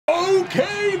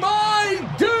Okay, my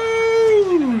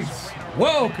dudes!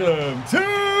 Welcome to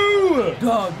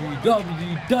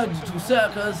WWE Digital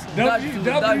Circus.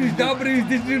 WWE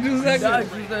Digital Circus.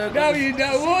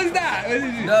 What was that?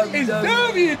 It's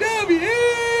WWE!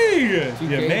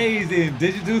 The amazing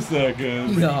Digital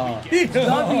Circus. Yeah.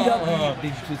 WWE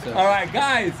Digital Circus. Alright,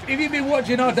 guys, if you've been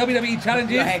watching our WWE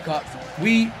challenges,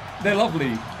 they're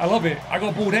lovely. I love it. I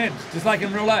got bald heads, just like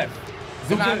in real life.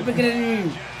 I'm looking at you.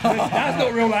 That's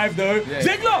not real life though. Yeah.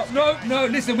 Ziggler! No,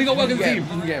 listen, we got to work as a team.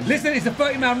 Listen, it's a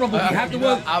 30-man rumble. We have to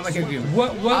work. I'll make a game.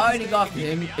 I'll only go after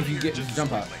him if you get to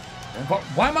jump out.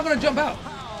 Why am I going to jump out?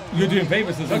 You're doing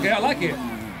favors. Okay, I like it.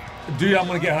 Dude, I'm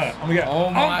going to get hurt. I'm going to get hurt. Oh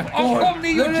my God. I'm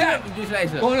probably your jab. Just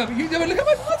later. Oh, no. Look how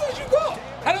much muscles you got.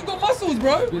 I don't got muscles,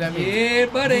 bro. Yeah,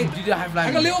 buddy. You don't have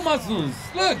I got little muscles.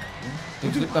 Look.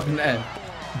 You flipped up in the air.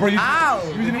 Bro,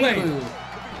 you're using the weight.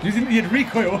 Using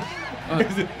recoil.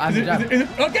 Okay.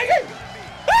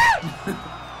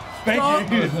 Thank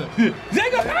you.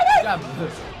 Ziggler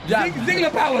powers! Jab.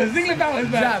 Ziggler powers, man.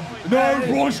 Jab. No,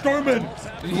 Braun Strowman.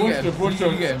 Braun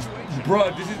Strowman.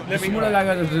 Bro, this is. Let me. Smaller guy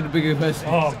goes to the bigger person.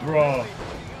 Oh, bro.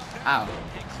 Ow.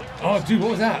 Oh, dude, what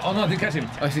was that? Oh no, I didn't catch him.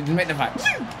 Oh, so you make the fight.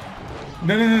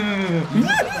 No.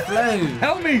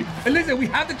 Help me! And listen, we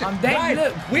have to. I'm dead.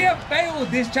 Look, we have failed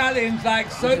this challenge like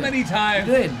so many times.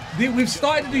 We've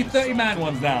started to do 30-man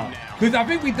ones now. Because I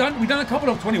think we've done a couple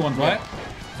of 21s, right?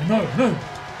 No.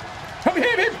 Help me,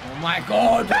 hit him! Oh my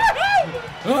God!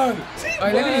 No!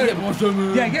 Let me just get more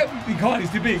Strowman. Yeah, you can't.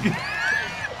 He's too big.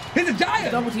 He's a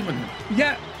giant. Double team on him.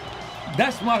 Yeah,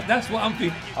 that's what I'm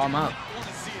thinking. Oh, I'm out.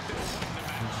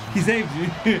 He saved you.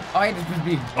 Oh, yeah, this is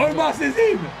big. Omar says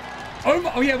him.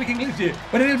 Omar. Oh yeah, we can glitch it,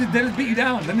 but then they'll just beat you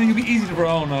down. And then you'll be easy to throw.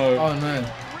 Oh no. Oh no.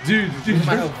 Dude.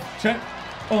 Check.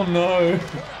 Oh no.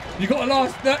 You got a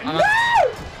last. No.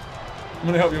 I'm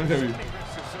gonna help you.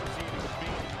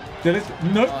 Dennis,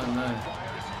 no. Oh no.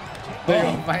 There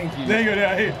you go. Thank you. There you go.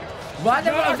 There. Why the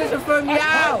fuck did you throw me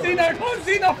out? I can't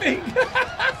see nothing.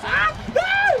 No!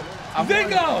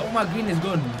 Ziggler! All my green is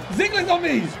gone. Ziggler's on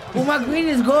me. All my green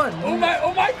is gone. All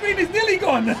my green is nearly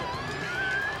gone.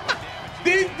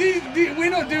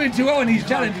 We're not doing too well in these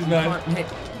challenges, man.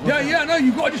 Yeah, no,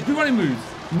 you've got to just do running moves.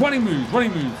 Running moves.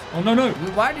 Oh, no.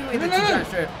 Why do you wait the two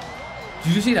straight?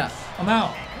 Did you see that? I'm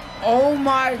out. Oh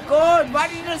my God, why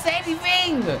did you not say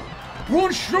anything?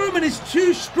 Braun Strowman is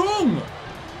too strong.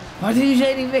 Why didn't you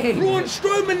say anything? Braun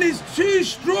Strowman is too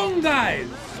strong, guys.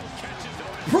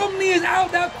 Promny is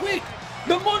out that quick.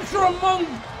 The monster among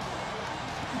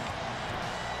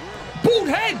bald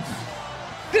heads.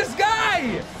 This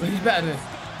guy! He's better than...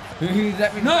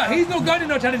 No, he's not going to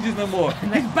no challenges no more.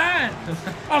 He's banned.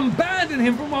 I'm banning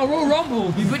him from our Royal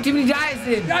Rumble. You put too many giants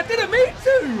in. I didn't mean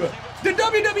to. The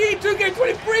WWE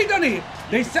 2K23 done it.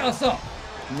 They set us up.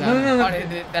 No.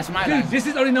 That's my Dude, life. this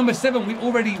is only number 7. We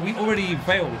already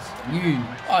failed.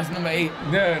 Oh, it's number 8.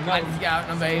 No. I need to get out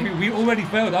number 8. We already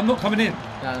failed. I'm not coming in.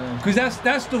 No. Because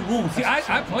that's the rules. See,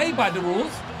 I play by the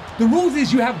rules. The rules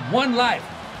is you have one life.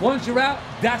 Once you're out,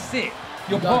 that's it.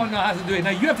 Your partner has to do it.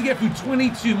 Now you have to get through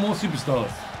 22 more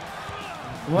superstars.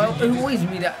 Well, who always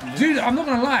me that? Dude, I'm not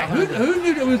gonna lie. Who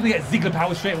knew that we were gonna get Ziggler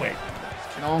powers straight away?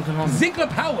 No one can hold me. Ziggler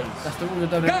powers. That's the rule of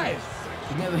WWE. Guys,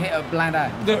 you never hit a blind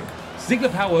eye. Look, Ziggler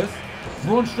powers,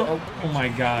 Braun Strowman. Oh my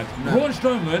God. No. Braun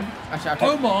Strowman,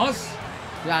 Omar's.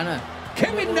 Yeah, I know.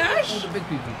 Kevin Nash. All the big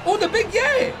people. All the big,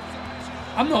 yeah.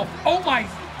 I'm not. Oh my.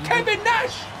 Kevin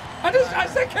Nash. I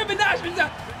said Kevin Nash.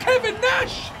 Kevin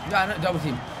Nash. Yeah, I know. Double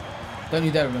team. Don't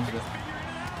you dare remember this.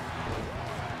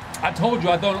 I told you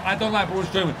I don't like Braun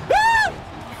Strowman.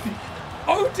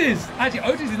 Otis! Actually,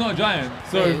 Otis is not a giant.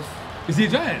 So is he a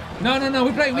giant? No.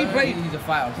 We play. He's a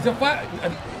fighter. He's a fighter.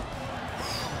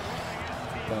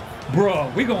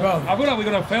 Bro, I feel like we're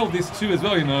gonna fail this too as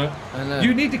well. You know. I know.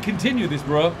 You need to continue this,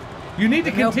 bro. You need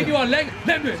to continue our leg.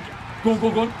 Let me. Go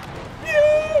on.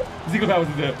 Yeah. Ziggler powers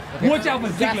is there. Okay. Watch out for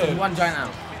Ziggler. One giant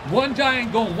out. One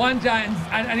giant gone,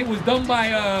 and it was done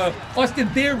by Austin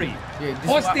Theory. Yeah,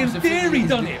 Austin Theory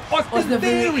done it. Austin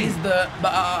Theory is the.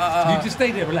 You just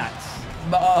stay there, relax.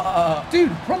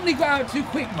 Dude, probably got out too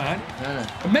quick, man. No.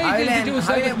 Amazing to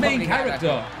do a main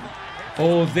character.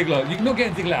 Oh, Ziggler, you're not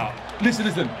getting Ziggler out.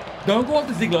 Listen. Don't go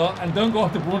after Ziggler and don't go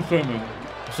after Braun Strowman.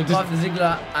 So go after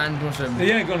Ziggler and Braun Strowman.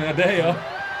 Yeah, go on. There you are.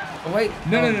 Oh wait.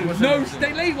 No,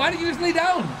 stay late. Why didn't you just lay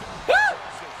down?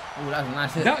 Oh, that's a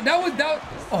nice hit. That was.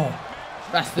 Oh,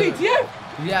 that's the PTF.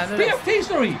 Yeah, no, PFT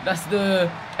story. That's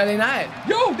the LA Knight.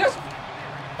 Yo, that's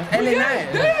LA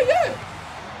Knight. Yeah.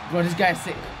 Bro, this guy's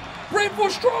sick.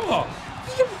 Brainforce stronger.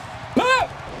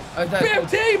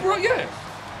 PFT, bro. Yeah.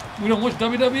 We don't watch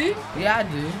WWE? Yeah, I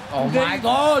do. Oh my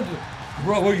God.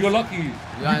 Bro, well, you're lucky.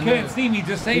 Yeah, You can't see me,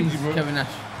 just saved you, bro. Kevin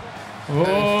Nash.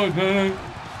 Oh, no.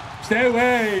 Stay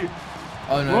away.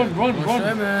 Oh, no. Run.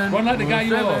 Run like the guy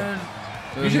you are.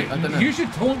 You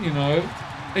should taunt, you know.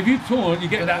 If you taunt, you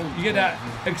get that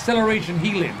acceleration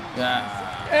healing. Yeah.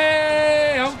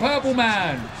 Hey, I'm purple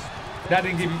man. That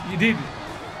didn't give you did.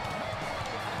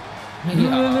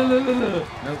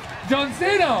 Nope. John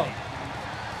Cena.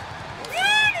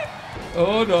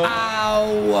 Oh no.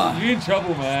 Ow. You're in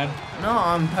trouble, man. No,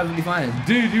 I'm perfectly fine.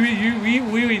 Dude,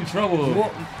 we're in trouble.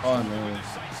 What? Oh no.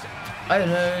 I don't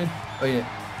know. Oh yeah.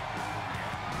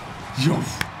 Yo.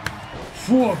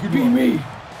 Four, good Be one. me.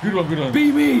 Good one.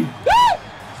 Be me.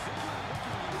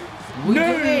 No.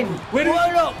 Where did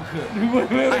Warlock?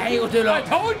 I hate Warlock.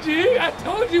 I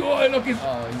told you Warlock is.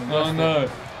 Oh no.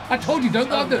 I told you don't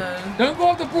go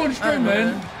after Braun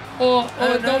Strowman or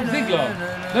Dolph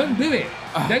Ziggler. Don't do it.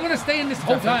 They're gonna stay in this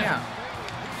whole time.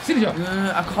 See the job.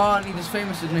 I can't. He's as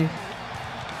famous as me.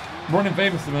 Running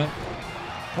famous, man.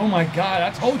 Oh my god,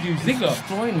 I told you, Ziggler.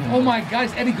 Oh my god,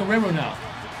 it's Eddie Guerrero now.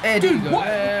 Dude, what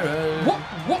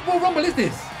Royal Rumble is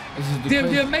this?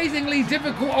 The amazingly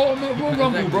difficult Ultimate Royal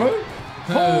Rumble, bro.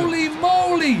 Holy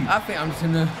moly! I think I'm just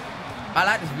gonna. I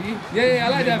like this view. Yeah, I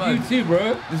like that view too,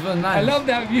 bro. This was nice. I love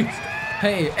that view.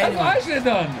 Hey, that's what I should have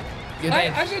done.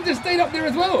 I should have just stayed up there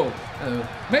as well.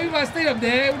 Maybe if I stayed up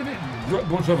there, it would have been.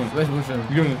 Braun Strowman. Where's Braun Strowman?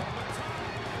 You're gonna.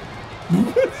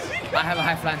 I have a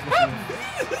high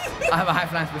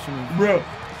flying special move. Bro.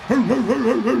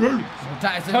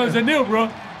 Titus O'Neil, bro.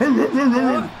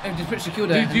 And just put Shaquille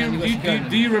there.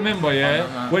 Do you remember,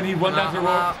 yeah? When he went down to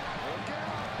Raw?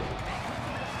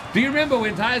 Do you remember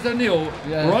when Titus O'Neil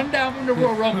run down from the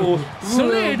Royal Rumble,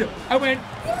 slid, and went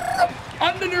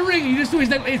under the ring? You just saw his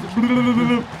neck.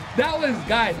 That was,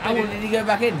 guys. Did he go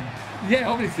back in? Yeah,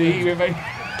 obviously. He went back.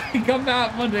 He come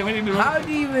out Monday, went in the ring. How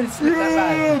do you even slip that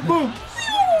back? Boom.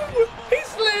 He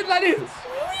slid like this.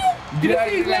 You didn't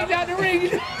see his leg down the ring.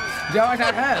 Did you like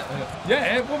that hurt?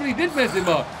 Yeah, it probably did mess him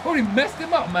up. Probably messed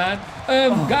him up, man.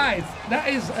 Guys, that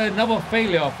is another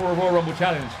failure for a Royal Rumble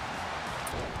challenge.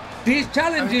 These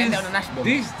challenges,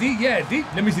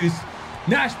 let me see this.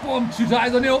 Nash bomb to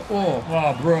Titus O'Neil.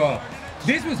 Oh, bro.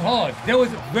 This was hard. There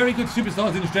was very good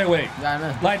superstars in straight away. Yeah, I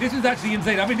know. Like, this is actually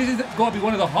insane. I mean, this is got to be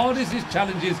one of the hardest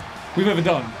challenges we've ever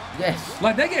done. Yes.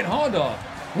 Like, they're getting harder.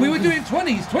 We were doing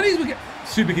 20s. 20s we get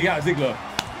super kick out of Ziggler.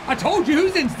 I told you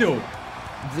who's in still.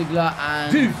 Ziggler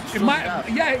and dude, you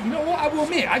know what? I will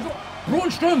admit, I got Braun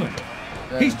Strowman.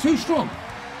 Yeah. He's too strong.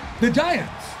 The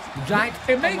Giants.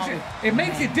 It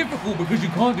makes it difficult because you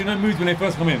can't do no moves when they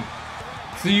first come in.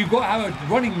 So you got to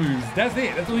have running moves. That's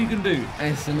it. That's all you can do.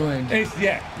 And it's annoying.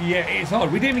 It's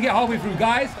hard. We didn't even get halfway through,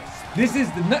 guys. This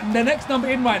is the next number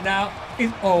in right now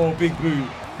is big boo.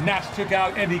 Nash took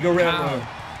out Eddie Guerrero,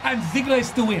 and Ziggler is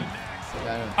still in.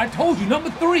 Yeah, I told you, number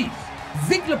 3,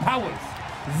 Ziggler powers.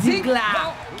 Ziggler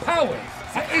powers.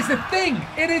 It's a thing.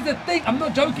 It is a thing. I'm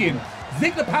not joking.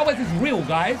 Ziggler powers is real,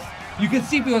 guys. You can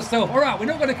see for yourself. All right, we're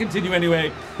not going to continue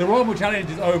anyway. The Royal Rumble challenge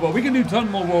is over. We can do 10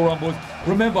 more Royal Rumbles.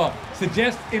 Remember,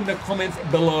 suggest in the comments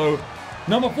below.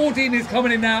 Number 14 is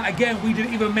coming in now. Again, we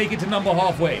didn't even make it to number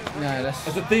halfway. No, that's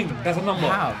a thing. That's a number.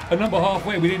 How? A number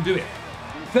halfway. We didn't do it.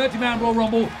 30-man Royal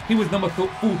Rumble. He was number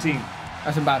 14.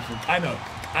 That's embarrassing. I know.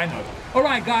 All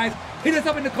right, guys. Hit us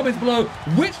up in the comments below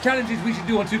which challenges we should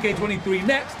do on 2K23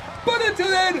 next. But until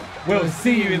then, we'll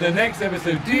see you in the next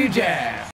episode. Do jazz.